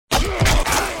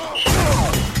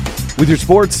With your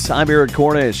sports, I'm Eric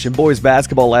Cornish. In boys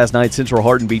basketball last night, Central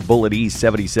Hardin beat Bullitt East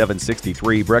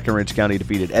 77-63. Breckenridge County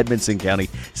defeated Edmondson County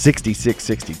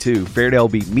 66-62.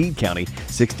 Fairdale beat Meade County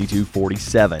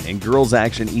 62-47. In girls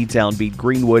action, E-Town beat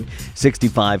Greenwood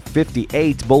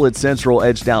 65-58. Bullitt Central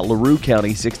edged out LaRue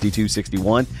County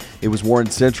 62-61. It was Warren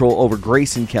Central over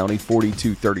Grayson County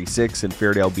 42-36, and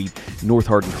Fairdale beat North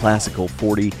Hardin Classical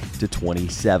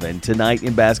 40-27. Tonight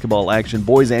in basketball action,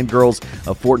 boys and girls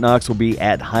of Fort Knox will be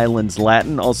at Highlands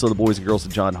Latin. Also, the boys and girls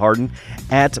of John Hardin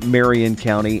at Marion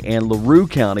County, and LaRue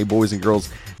County boys and girls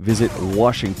visit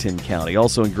Washington County.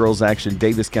 Also in girls action,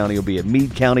 Davis County will be at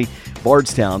Meade County,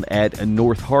 Bardstown at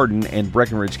North Hardin, and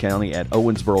Breckenridge County at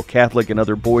Owensboro Catholic. And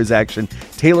other boys action,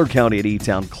 Taylor County at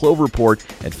E-Town,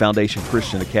 Cloverport at Foundation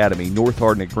Christian Academy, North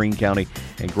Hardin at Greene County,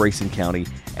 and Grayson County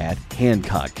at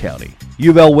Hancock County. U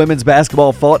of L women's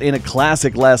basketball fought in a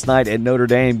classic last night at Notre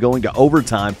Dame, going to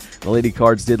overtime. The Lady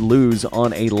Cards did lose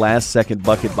on a last-second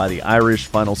bucket by the Irish.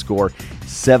 Final score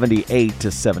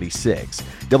 78-76.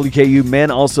 WKU men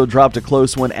also dropped a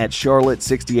close one at Charlotte,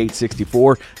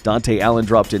 68-64. Dante Allen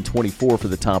dropped in 24 for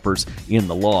the Toppers in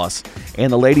the loss.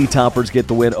 And the Lady Toppers get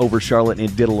the win over Charlotte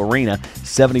in Diddle Arena,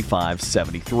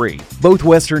 75-73. Both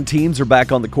Western teams are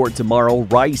back on the court tomorrow.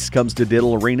 Rice comes to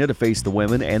Diddle Arena to face the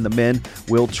women, and the men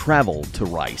will travel to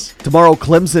Rice. Tomorrow,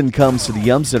 Clemson comes to the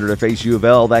Yum Center to face U of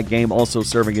L. That game also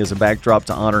serving as a backdrop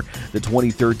to honor the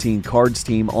 2013 Cards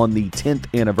team on the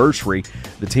 10th anniversary.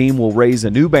 The team will raise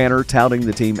a new banner touting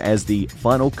the team as the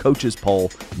final coaches poll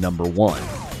 #1.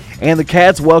 And the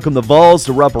Cats welcome the Vols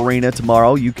to Rupp Arena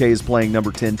tomorrow. UK is playing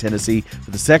number 10 Tennessee for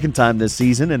the second time this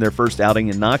season in their first outing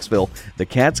in Knoxville. The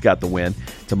Cats got the win.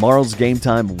 Tomorrow's game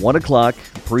time, 1 o'clock.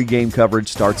 Pre-game coverage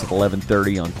starts at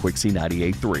 11:30 on Quixie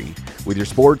 98.3. With your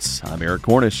sports, I'm Eric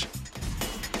Cornish.